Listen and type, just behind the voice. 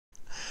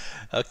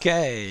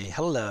Okay,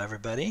 hello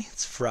everybody.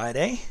 It's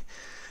Friday.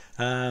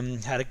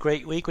 Had a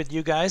great week with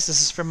you guys.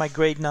 This is for my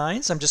grade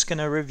 9s. I'm just going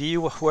to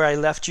review where I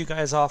left you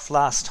guys off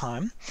last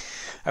time.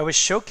 I was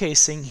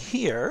showcasing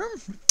here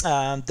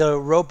the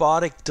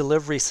robotic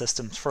delivery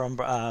systems for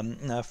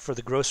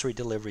the grocery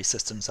delivery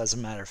systems, as a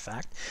matter of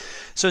fact.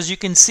 So as you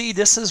can see,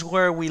 this is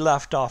where we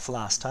left off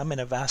last time, and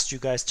I've asked you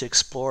guys to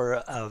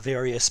explore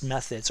various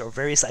methods or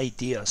various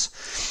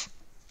ideas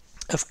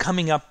of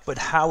coming up with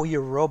how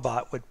your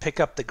robot would pick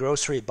up the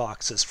grocery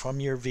boxes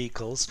from your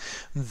vehicles,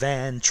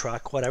 van,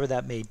 truck, whatever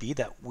that may be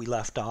that we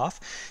left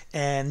off.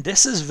 And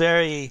this is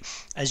very,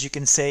 as you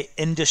can say,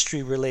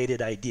 industry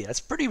related idea. It's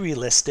pretty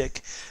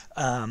realistic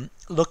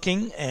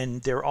looking,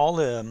 and they're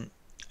all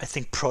I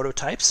think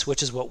prototypes,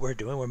 which is what we're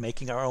doing. We're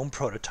making our own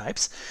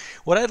prototypes.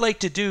 What I'd like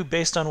to do,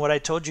 based on what I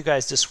told you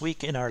guys this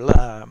week in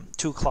our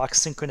 2 o'clock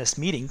synchronous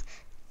meeting,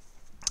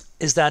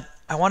 is that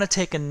I want to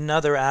take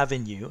another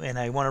avenue, and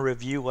I want to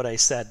review what I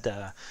said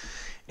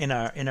in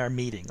our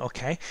meeting.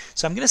 Okay,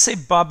 so I'm going to say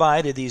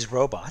bye-bye to these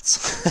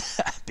robots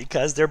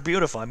because they're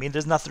beautiful. I mean,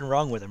 there's nothing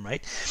wrong with them,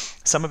 right?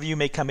 Some of you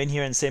may come in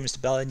here and say,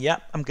 Mr. Bellin, yeah,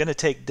 I'm going to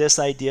take this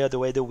idea, the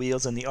way the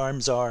wheels and the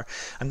arms are.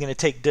 I'm going to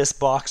take this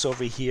box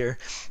over here,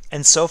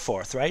 and so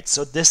forth, right?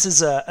 So this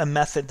is a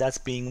method that's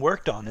being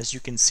worked on. As you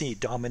can see,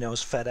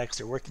 Domino's, FedEx,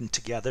 they're working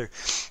together.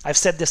 I've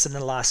said this in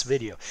the last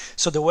video.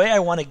 So the way I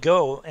want to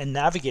go and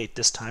navigate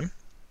this time,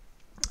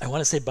 I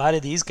want to say bye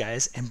to these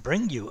guys and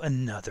bring you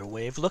another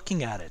way of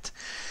looking at it.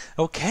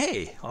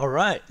 Okay, all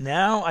right.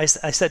 Now I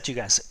said to you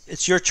guys,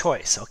 it's your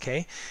choice,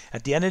 okay?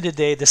 At the end of the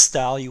day, the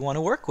style you want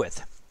to work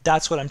with.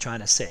 That's what I'm trying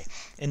to say.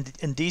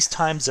 In these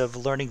times of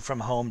learning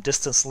from home,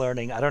 distance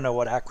learning, I don't know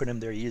what acronym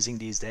they're using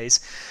these days,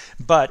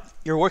 but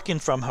you're working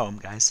from home,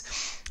 guys.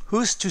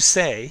 Who's to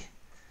say,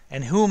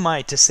 and who am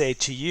I to say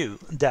to you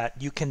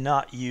that you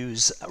cannot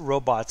use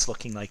robots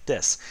looking like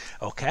this?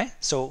 Okay,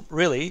 so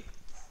really,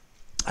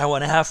 I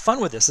want to have fun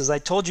with this. As I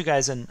told you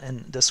guys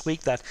in this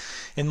week, that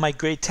in my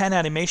grade 10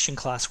 animation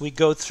class, we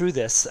go through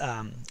this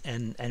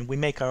and we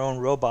make our own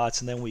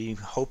robots, and then we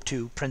hope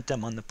to print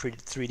them on the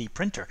 3D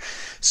printer.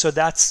 So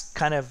that's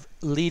kind of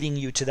leading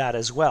you to that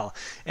as well.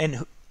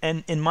 And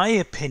in my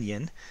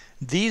opinion,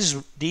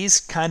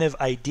 these kind of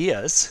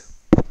ideas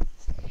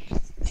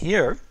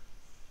here,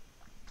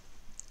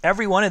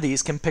 every one of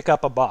these can pick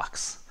up a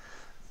box,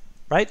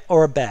 right?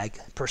 Or a bag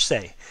per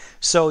se.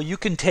 So you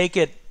can take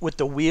it with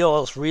the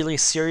wheels, really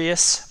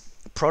serious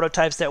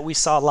prototypes that we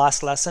saw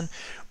last lesson,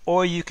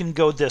 or you can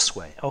go this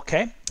way,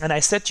 okay? And I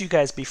said to you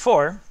guys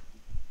before,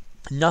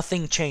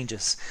 nothing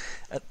changes.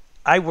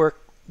 I work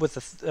with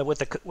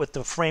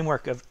the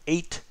framework of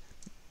 8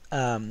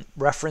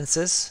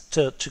 references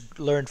to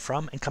learn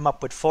from and come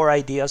up with 4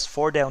 ideas,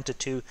 4 down to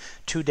 2,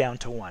 2 down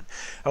to 1.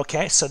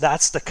 Okay, so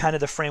that's the kind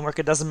of the framework.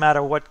 It doesn't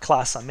matter what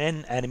class I'm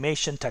in,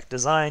 animation, tech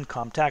design,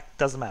 comtech,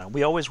 doesn't matter.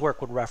 We always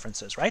work with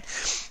references, right?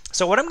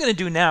 So what I'm going to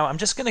do now, I'm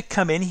just going to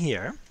come in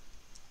here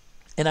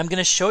and I'm going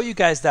to show you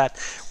guys that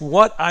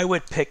what I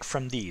would pick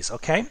from these,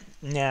 okay?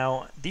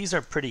 Now, these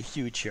are pretty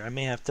huge here. I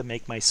may have to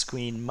make my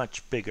screen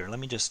much bigger. Let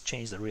me just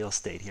change the real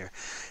estate here.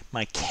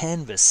 My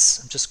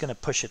canvas, I'm just going to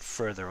push it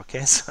further,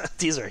 okay? So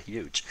these are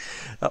huge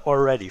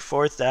already.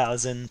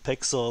 4,000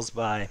 pixels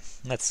by,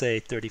 let's say,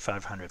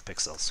 3,500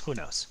 pixels. Who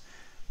knows?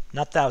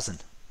 Not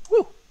 1,000.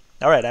 Woo!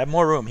 All right, I have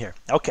more room here.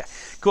 Okay,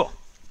 cool.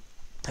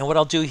 And what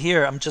I'll do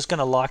here, I'm just going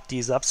to lock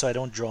these up so I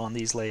don't draw on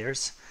these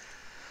layers.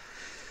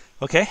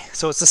 Okay,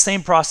 so it's the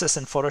same process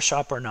in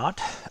Photoshop or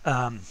not.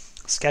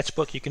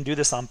 Sketchbook, you can do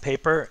this on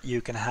paper.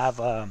 You can have,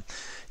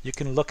 you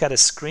can look at a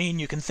screen.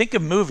 You can think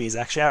of movies.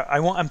 Actually,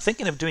 I'm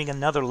thinking of doing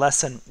another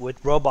lesson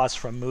with robots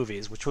from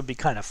movies, which would be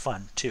kind of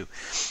fun too.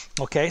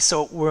 Okay,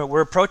 so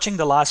we're approaching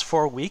the last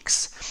 4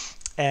 weeks,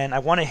 and I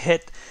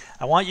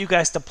want you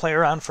guys to play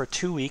around for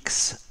 2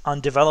 weeks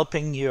on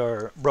developing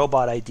your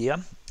robot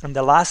idea. And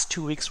the last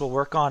 2 weeks we'll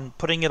work on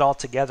putting it all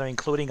together,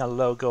 including a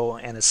logo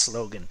and a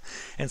slogan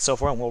and so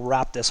forth, and we'll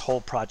wrap this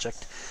whole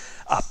project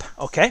up,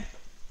 okay?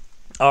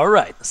 All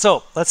right,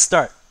 so let's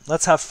start.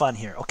 Let's have fun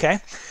here, okay?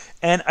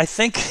 And I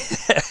think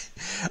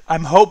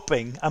I'm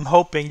hoping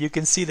you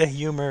can see the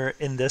humor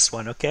in this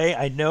one, okay?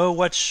 I know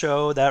what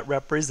show that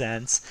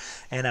represents,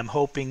 and I'm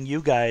hoping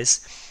you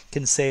guys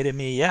can say to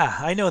me, yeah,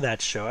 I know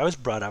that show. I was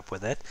brought up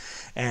with it.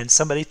 And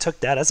somebody took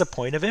that as a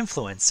point of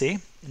influence. See?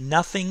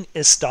 Nothing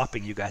is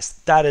stopping you guys.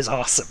 That is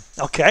awesome.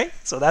 Okay?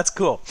 So that's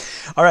cool.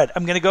 All right,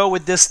 I'm going to go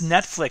with this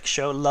Netflix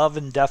show, Love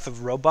and Death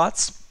of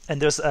Robots.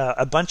 And there's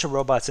a bunch of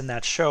robots in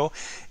that show.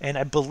 And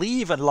I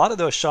believe a lot of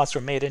those shots were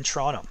made in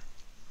Toronto.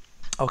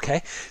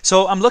 Okay,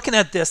 so I'm looking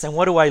at this, and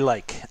what do I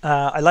like?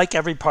 I like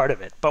every part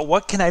of it. But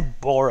what can I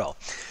borrow?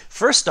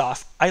 First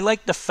off, I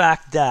like the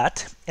fact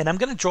that, and I'm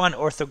going to draw an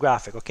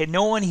orthographic, okay?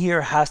 No one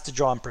here has to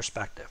draw in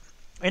perspective.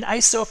 In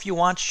ISO if you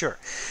want, sure.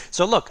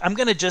 So look, I'm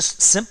going to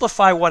just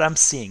simplify what I'm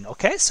seeing,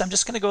 okay? So I'm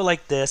just going to go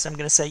like this. I'm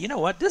going to say, you know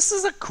what? This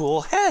is a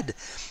cool head.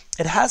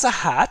 It has a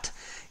hat.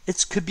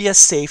 It could be a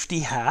safety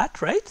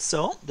hat, right?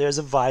 So there's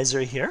a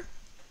visor here.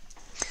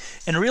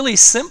 And really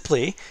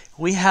simply,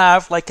 we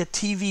have like a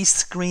TV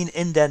screen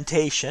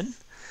indentation,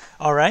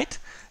 all right?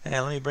 And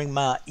let me bring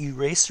my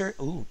eraser.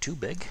 Ooh, too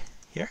big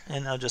here.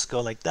 And I'll just go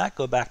like that,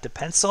 go back to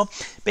pencil.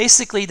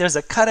 Basically, there's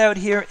a cutout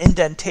here,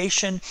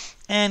 indentation,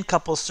 and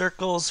couple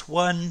circles,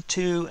 1,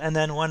 2, and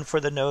then one for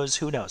the nose,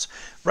 who knows.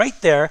 Right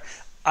there,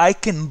 I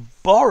can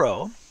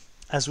borrow,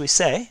 as we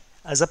say,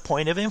 as a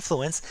point of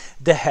influence,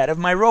 the head of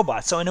my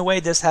robot. So in a way,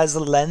 this has the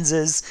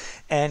lenses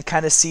and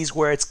kind of sees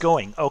where it's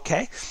going,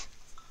 okay?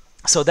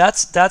 So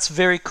that's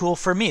very cool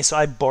for me. So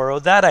I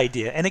borrowed that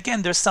idea. And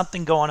again, there's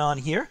something going on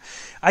here.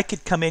 I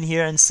could come in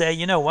here and say,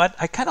 you know what?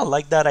 I kind of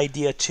like that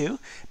idea too.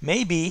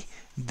 Maybe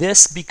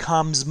this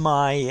becomes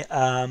my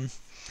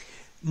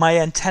my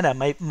antenna,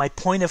 my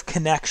point of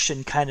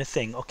connection kind of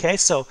thing. Okay,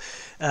 so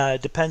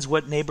depends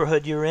what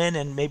neighborhood you're in,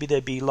 and maybe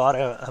there'd be a lot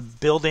of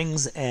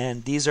buildings,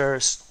 and these are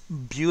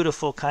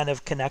beautiful kind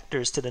of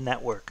connectors to the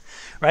network,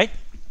 right?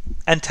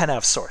 Antenna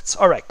of sorts.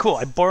 All right, cool.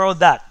 I borrowed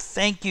that.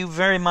 Thank you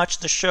very much,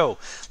 the show.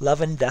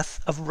 Love and Death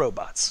of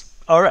Robots.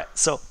 All right,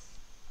 so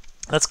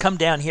let's come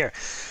down here.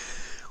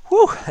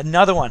 Whew,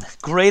 another one.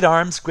 Great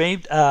arms,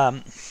 great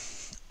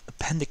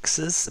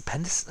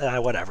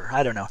whatever.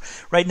 I don't know.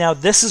 Right now,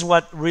 this is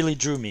what really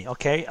drew me,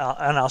 okay?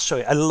 And I'll show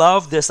you. I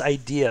love this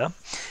idea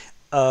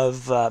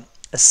of a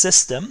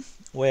system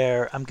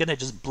where I'm going to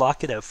just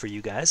block it out for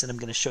you guys, and I'm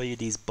going to show you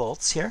these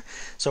bolts here.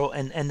 So,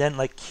 and then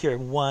like here,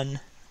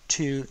 1,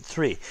 2,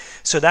 3.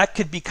 So that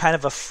could be kind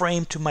of a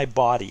frame to my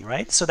body,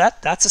 right? So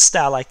that's a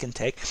style I can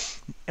take.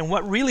 And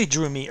what really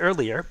drew me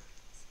earlier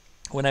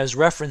when I was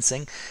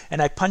referencing,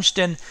 and I punched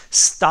in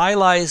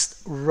stylized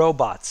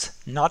robots,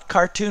 not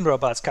cartoon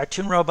robots.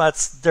 Cartoon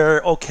robots,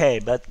 they're okay,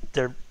 but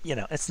they're, you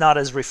know, it's not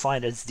as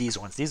refined as these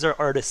ones. These are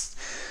artists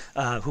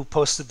who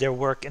posted their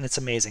work, and it's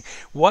amazing.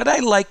 What I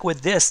like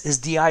with this is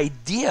the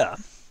idea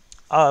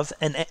of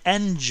an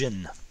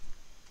engine.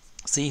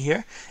 See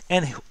here?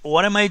 And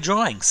what am I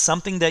drawing?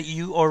 Something that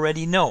you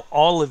already know,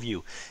 all of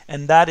you.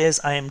 And that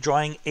is, I am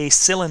drawing a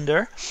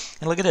cylinder.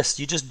 And look at this.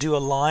 You just do a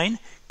line,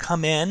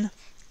 come in,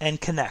 and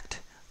connect.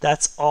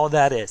 That's all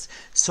that is.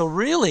 So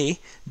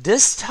really,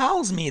 this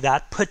tells me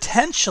that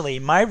potentially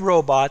my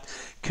robot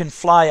can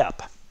fly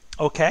up,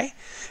 okay?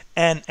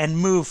 And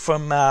move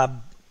from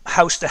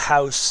house to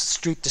house,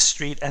 street to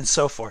street, and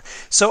so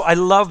forth. So I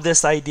love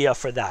this idea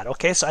for that,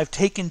 okay? So I've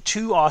taken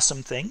two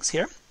awesome things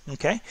here.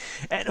 Okay,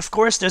 and of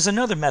course there's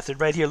another method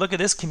right here. Look at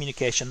this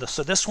communication.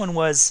 So this one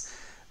was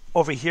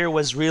over here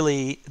was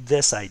really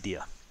this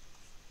idea.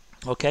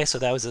 Okay, so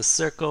that was a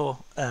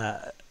circle,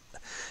 and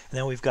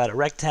then we've got a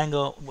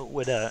rectangle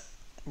with a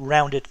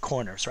rounded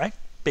corners, right?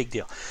 Big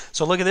deal.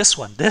 So look at this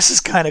one. This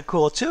is kind of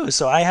cool too.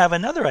 So I have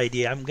another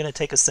idea. I'm going to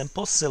take a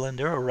simple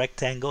cylinder or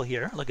rectangle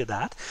here. Look at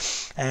that.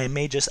 And I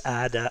may just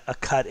add a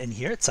cut in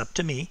here. It's up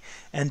to me.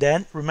 And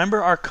then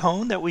remember our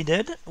cone that we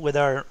did with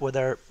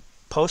our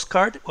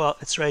postcard? Well,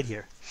 it's right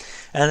here.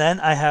 And then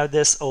I have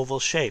this oval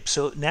shape.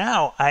 So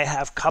now I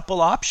have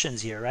couple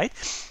options here, right?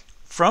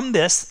 From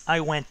this,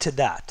 I went to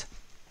that.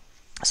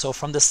 So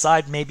from the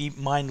side, maybe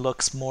mine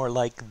looks more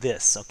like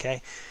this,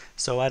 okay?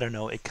 So I don't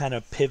know, it kind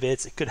of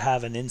pivots. It could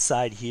have an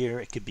inside here.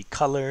 It could be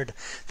colored,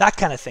 that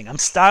kind of thing. I'm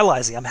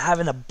stylizing. I'm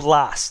having a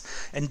blast.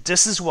 And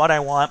this is what I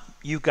want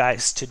you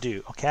guys to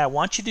do, okay? I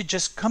want you to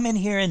just come in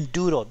here and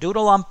doodle.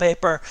 Doodle on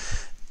paper.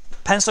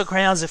 Pencil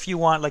crayons if you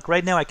want. Like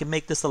right now I can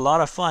make this a lot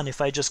of fun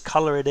if I just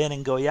color it in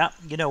and go, yeah,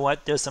 you know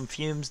what, there's some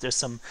fumes, there's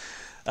some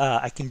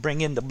I can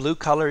bring in the blue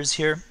colors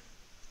here,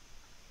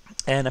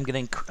 and I'm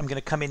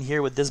gonna come in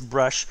here with this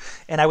brush,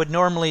 and I would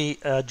normally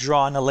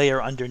draw on a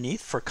layer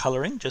underneath for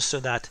coloring, just so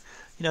that,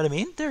 you know what I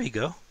mean. There you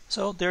go.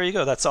 So there you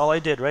go. That's all I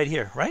did right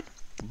here, right?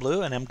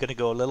 Blue, and I'm gonna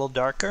go a little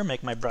darker,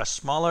 make my brush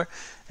smaller,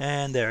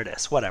 and there it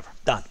is. Whatever,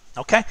 done.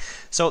 Okay,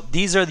 so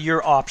these are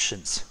your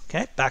options.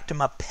 Okay, back to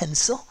my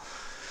pencil.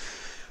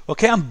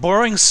 Okay, I'm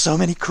borrowing so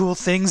many cool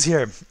things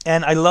here,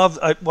 and I love,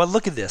 well,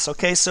 look at this.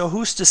 Okay, so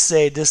who's to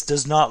say this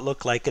does not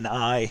look like an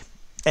eye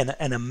and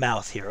a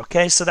mouth here?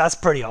 Okay, so that's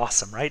pretty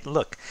awesome, right?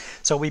 Look,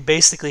 so we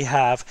basically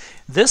have,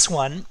 this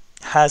one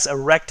has a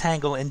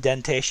rectangle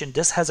indentation,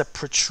 this has a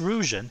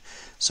protrusion.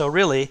 So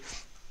really,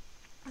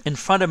 in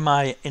front of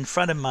my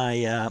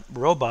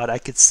robot, I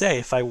could say,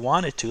 if I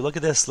wanted to, look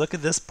at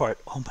this part.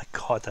 Oh my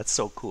God, that's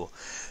so cool.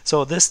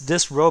 So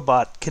this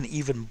robot can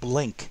even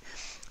blink.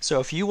 So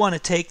if you want to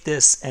take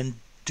this and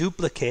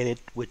duplicate it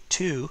with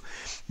 2,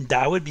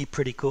 that would be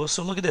pretty cool.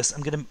 So look at this.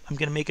 I'm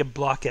gonna make a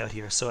block out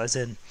here. So as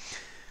in,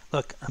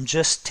 look, I'm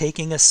just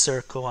taking a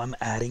circle. I'm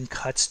adding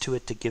cuts to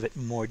it to give it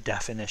more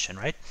definition,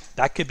 right?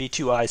 That could be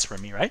 2 eyes for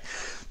me, right?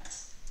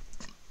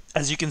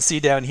 As you can see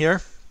down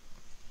here,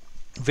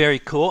 very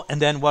cool.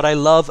 And then what I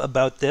love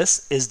about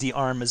this is the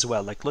arm as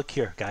well. Like, look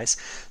here, guys.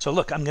 So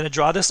look, I'm gonna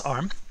draw this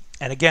arm.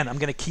 And again, I'm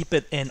going to keep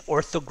it in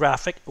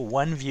orthographic,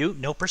 one view,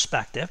 no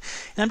perspective.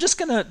 And I'm just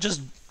going to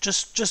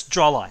just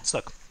draw lines.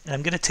 Look, and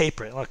I'm going to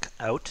taper it. Look,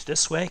 out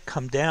this way,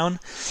 come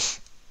down,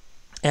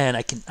 and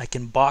I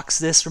can box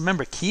this.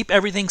 Remember, keep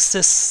everything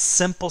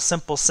simple,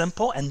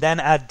 and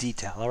then add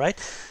detail. All right,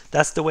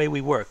 that's the way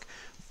we work.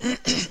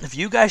 If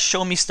you guys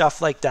show me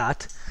stuff like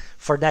that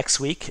for next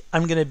week,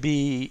 I'm going to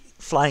be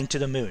flying to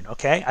the moon,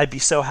 okay? I'd be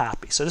so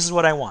happy. So this is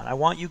what I want. I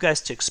want you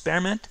guys to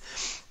experiment.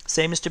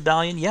 Say, Mr.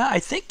 Ballion, yeah, I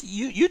think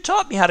you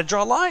taught me how to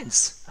draw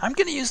lines. I'm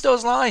going to use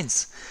those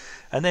lines.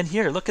 And then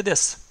here, look at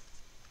this.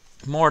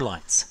 More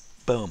lines.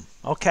 Boom.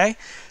 Okay?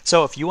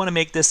 So if you want to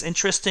make this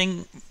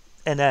interesting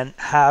and then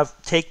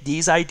take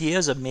these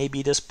ideas of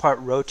maybe this part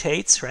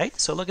rotates, right?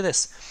 So look at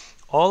this.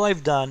 All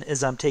I've done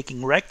is I'm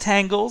taking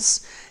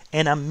rectangles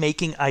and I'm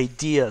making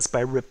ideas by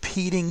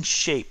repeating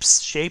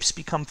shapes. Shapes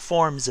become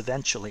forms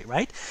eventually,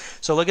 right?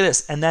 So look at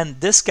this. And then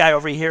this guy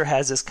over here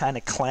has this kind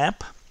of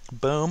clamp.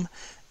 Boom.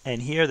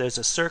 And here there's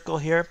a circle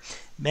here.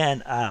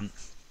 Man,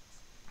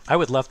 I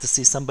would love to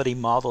see somebody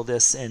model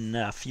this in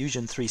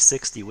Fusion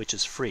 360, which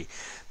is free.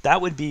 That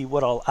would be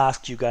what I'll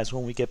ask you guys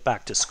when we get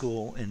back to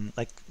school in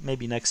like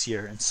maybe next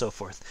year and so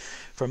forth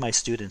for my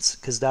students,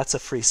 because that's a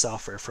free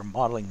software for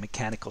modeling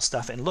mechanical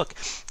stuff. And look,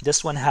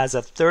 this one has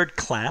a third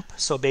clamp.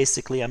 So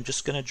basically I'm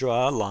just going to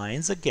draw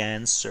lines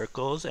again,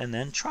 circles, and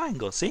then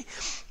triangles. See,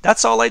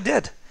 that's all I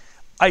did.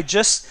 I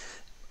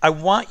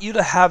want you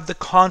to have the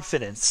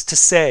confidence to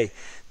say,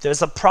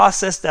 there's a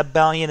process that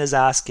Ballion is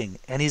asking,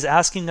 and he's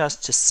asking us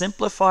to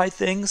simplify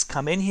things,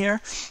 come in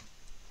here,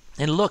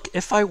 and look,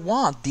 if I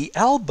want the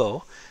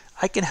elbow,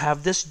 I can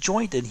have this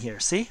joint in here,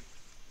 see?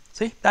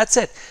 See, that's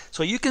it.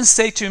 So you can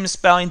say to Ms.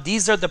 Ballion,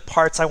 these are the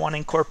parts I want to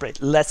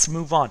incorporate. Let's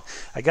move on.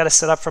 I got to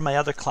set up for my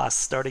other class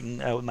starting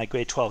with my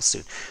grade 12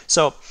 soon.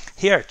 So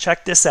here,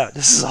 check this out.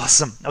 This is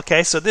awesome.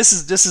 Okay, so this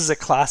is a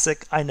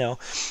classic, I know.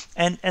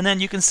 And then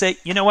you can say,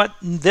 you know what?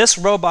 This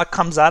robot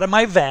comes out of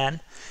my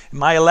van,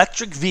 my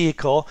electric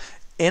vehicle,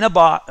 in a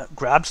box,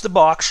 grabs the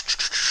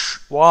box,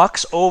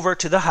 walks over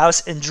to the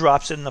house and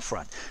drops it in the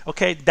front.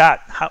 Okay,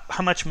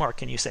 how much more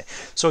can you say?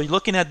 So you're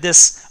looking at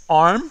this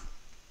arm.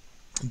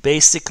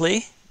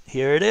 Basically,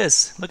 here it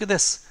is. Look at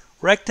this.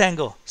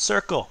 Rectangle,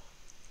 circle,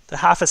 the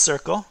half a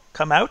circle,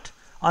 come out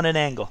on an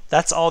angle.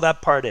 That's all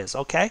that part is,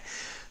 okay?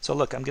 So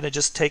look, I'm going to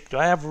just take, do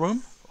I have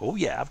room? Oh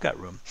yeah, I've got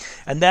room.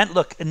 And then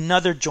look,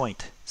 another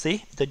joint.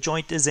 See, the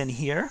joint is in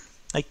here,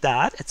 like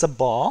that. It's a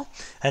ball.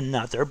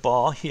 Another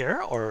ball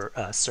here, or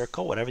a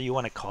circle, whatever you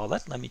want to call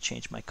it. Let me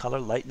change my color,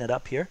 lighten it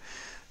up here.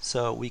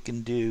 So we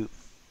can do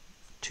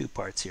two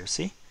parts here,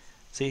 see?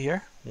 See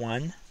here?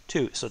 1,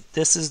 2. So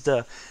this is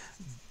the...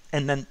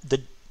 and then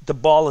the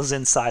ball is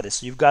inside it.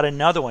 So you've got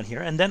another one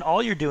here. And then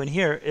all you're doing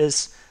here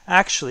is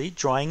actually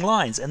drawing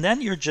lines. And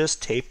then you're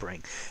just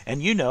tapering.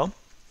 And you know,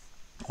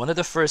 one of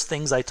the first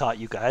things I taught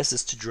you guys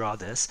is to draw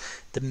this.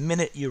 The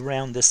minute you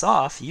round this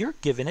off, you're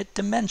giving it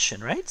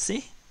dimension, right?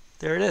 See?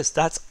 There it is.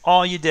 That's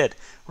all you did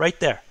right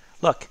there.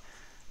 Look,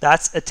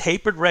 that's a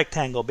tapered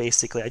rectangle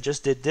basically. I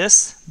just did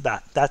this,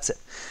 that's it.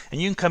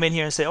 And you can come in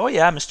here and say, oh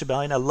yeah, Mr.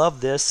 Ballion, I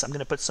love this. I'm going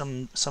to put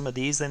some of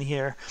these in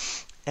here.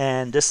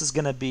 And this is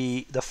going to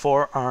be the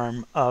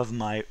forearm of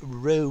my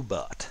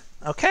robot.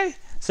 Okay,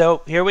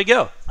 so here we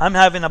go. I'm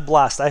having a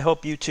blast. I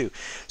hope you too.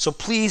 So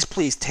please,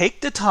 please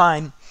take the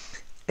time,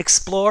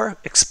 explore,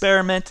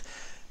 experiment,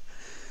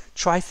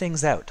 try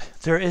things out.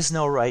 There is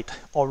no right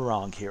or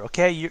wrong here,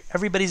 okay?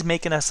 Everybody's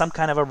making some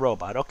kind of a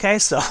robot, okay?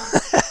 So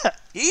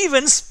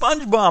even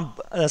SpongeBob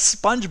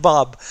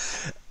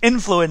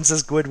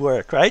influences good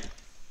work, right?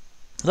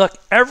 Look,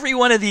 every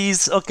one of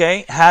these,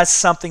 okay, has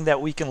something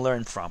that we can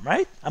learn from,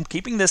 right? I'm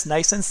keeping this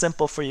nice and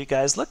simple for you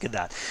guys. Look at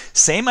that.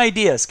 Same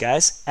ideas,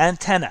 guys.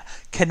 Antenna,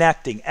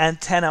 connecting,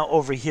 antenna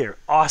over here.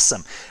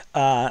 Awesome.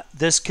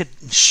 This could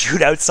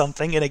shoot out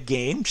something in a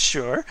game,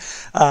 sure.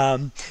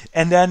 And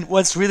then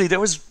what's really, there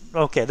was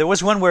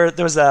one where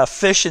there was a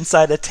fish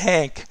inside a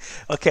tank.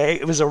 Okay,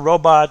 it was a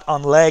robot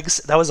on legs.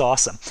 That was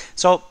awesome.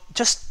 So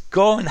just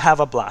go and have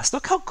a blast.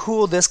 Look how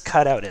cool this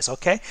cutout is,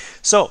 okay?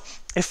 So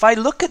if I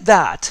look at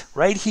that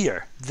right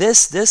here,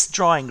 this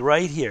drawing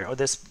right here, or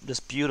this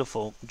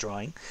beautiful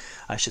drawing,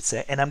 I should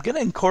say, and I'm going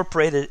to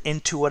incorporate it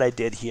into what I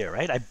did here,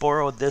 right? I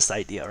borrowed this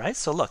idea, right?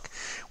 So look,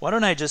 why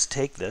don't I just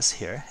take this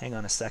here? Hang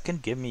on a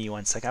second. Give me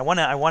 1 second.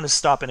 I want to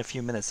stop in a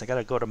few minutes. I got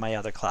to go to my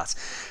other class.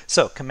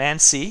 So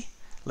Command C.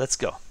 Let's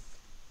go.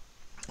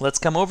 Let's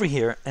come over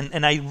here,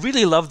 and I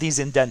really love these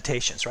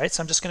indentations, right?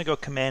 So I'm just going to go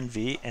Command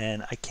V,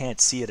 and I can't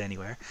see it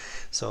anywhere.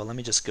 So let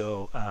me just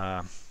go.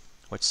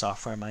 Which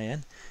software am I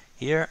in?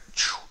 Here.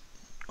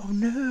 Oh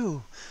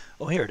no.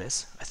 Oh, here it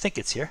is. I think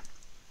it's here,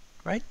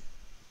 right?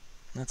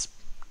 Let's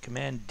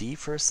Command D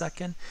for a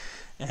second,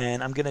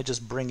 and I'm gonna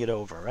just bring it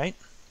over, right?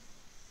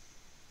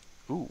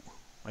 Ooh,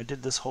 I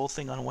did this whole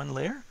thing on one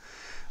layer.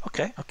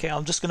 Okay,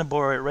 I'm just gonna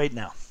borrow it right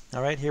now.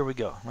 All right, here we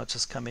go. Let's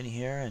just come in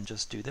here and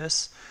just do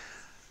this.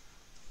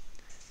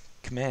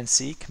 Command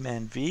C,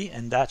 Command V,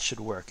 and that should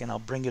work. And I'll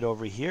bring it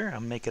over here. I'll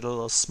make it a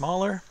little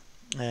smaller.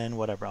 And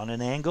whatever, on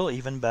an angle,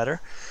 even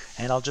better.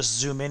 And I'll just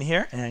zoom in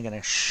here, and I'm going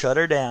to shut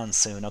her down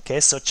soon. Okay,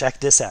 so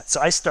check this out.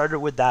 So I started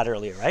with that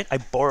earlier, right? I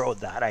borrowed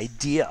that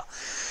idea.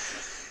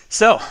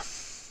 So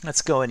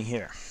let's go in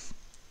here.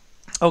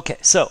 Okay,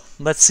 so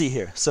let's see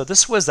here. So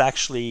this was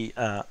actually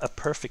a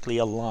perfectly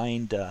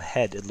aligned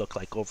head, it looked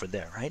like over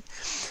there, right?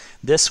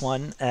 This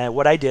one,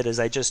 what I did is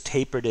I just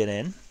tapered it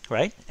in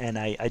right? And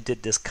I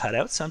did this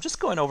cutout. So I'm just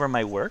going over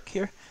my work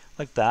here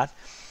like that.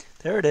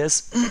 There it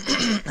is.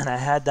 And I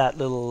had that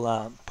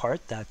little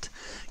part that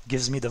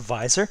gives me the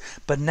visor.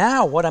 But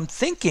now what I'm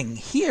thinking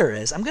here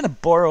is I'm going to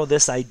borrow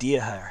this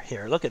idea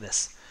here. Look at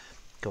this.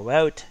 Go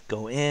out,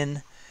 go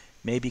in,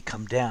 maybe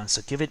come down.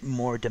 So give it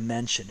more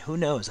dimension. Who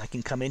knows? I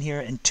can come in here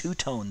and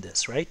two-tone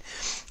this, right?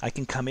 I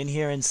can come in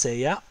here and say,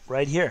 yeah,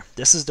 right here.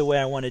 This is the way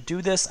I want to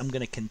do this. I'm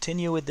going to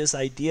continue with this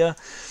idea.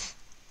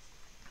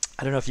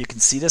 I don't know if you can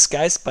see this,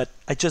 guys, but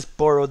I just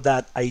borrowed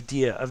that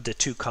idea of the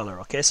two color.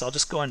 Okay, so I'll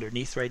just go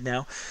underneath right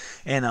now,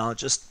 and I'll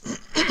just,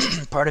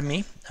 pardon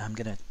me, I'm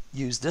going to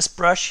use this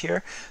brush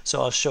here.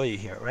 So I'll show you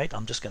here, right?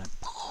 I'm just going to,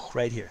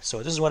 right here.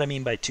 So this is what I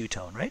mean by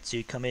two-tone, right? So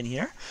you come in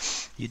here,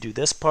 you do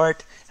this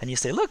part, and you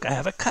say, look, I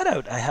have a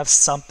cutout. I have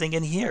something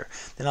in here.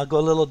 Then I'll go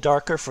a little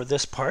darker for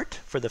this part,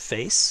 for the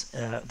face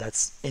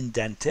that's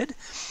indented.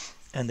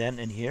 And then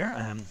in here,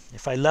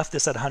 if I left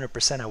this at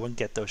 100%, I wouldn't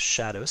get those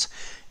shadows.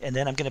 And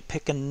then I'm going to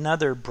pick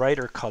another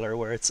brighter color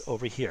where it's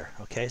over here.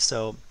 Okay,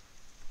 so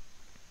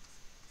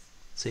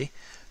see?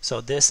 So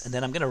this, and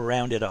then I'm going to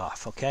round it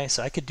off. Okay,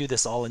 so I could do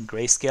this all in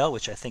grayscale,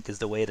 which I think is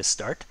the way to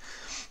start.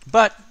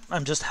 But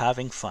I'm just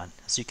having fun,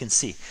 as you can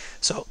see.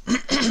 So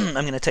I'm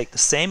going to take the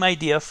same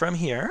idea from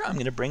here. I'm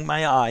going to bring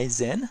my eyes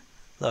in.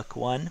 Look,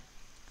 1,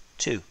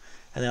 2.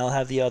 And then I'll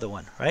have the other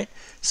one, right?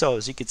 So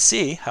as you can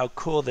see how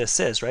cool this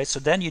is, right? So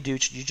then you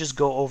just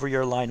go over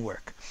your line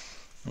work.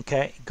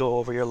 Okay, go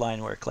over your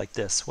line work like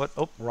this. What?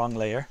 Oh, wrong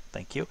layer.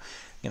 Thank you.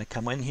 I'm going to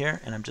come in here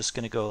and I'm just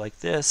going to go like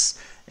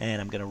this,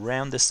 and I'm going to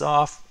round this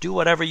off. Do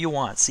whatever you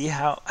want. See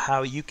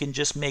how you can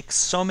just make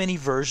so many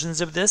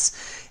versions of this.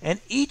 And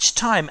each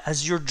time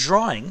as you're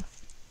drawing,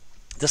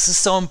 this is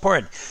so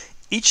important.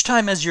 Each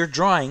time as you're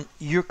drawing,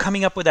 you're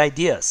coming up with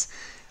ideas.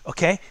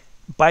 Okay?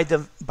 By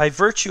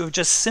virtue of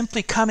just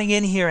simply coming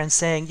in here and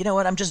saying, you know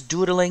what, I'm just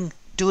doodling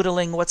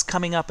what's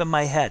coming up in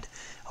my head.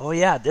 Oh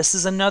yeah, this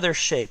is another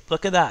shape.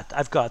 Look at that.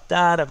 I've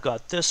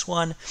got this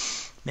one.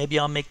 Maybe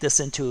I'll make this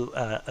into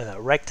a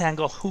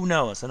rectangle. Who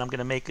knows? And I'm going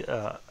to make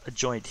a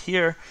joint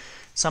here,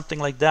 something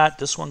like that.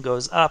 This one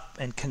goes up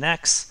and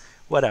connects,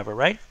 whatever,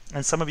 right?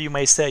 And some of you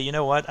may say, you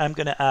know what, I'm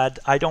going to add,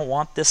 I don't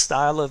want this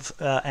style of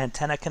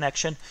antenna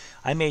connection.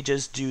 I may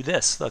just do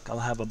this. Look, I'll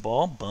have a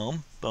ball,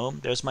 boom, boom.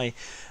 There's my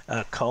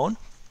cone.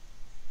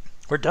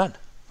 We're done.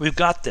 We've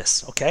got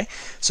this, okay?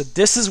 So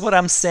this is what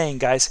I'm saying,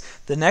 guys.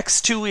 The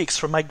next 2 weeks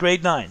for my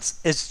grade 9s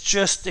is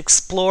just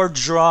explore,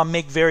 draw,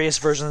 make various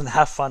versions, and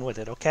have fun with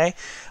it, okay?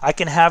 I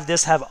can have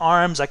this have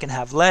arms, I can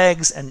have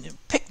legs, and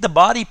pick the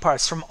body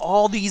parts from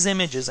all these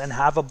images and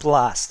have a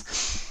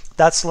blast.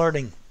 That's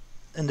learning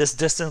in this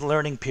distance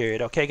learning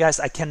period, okay, guys?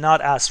 I cannot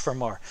ask for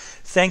more.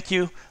 Thank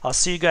you. I'll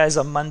see you guys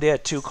on Monday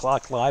at 2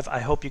 o'clock live. I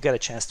hope you get a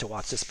chance to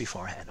watch this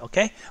beforehand,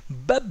 okay?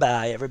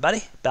 Bye-bye,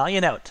 everybody.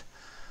 Ballion out.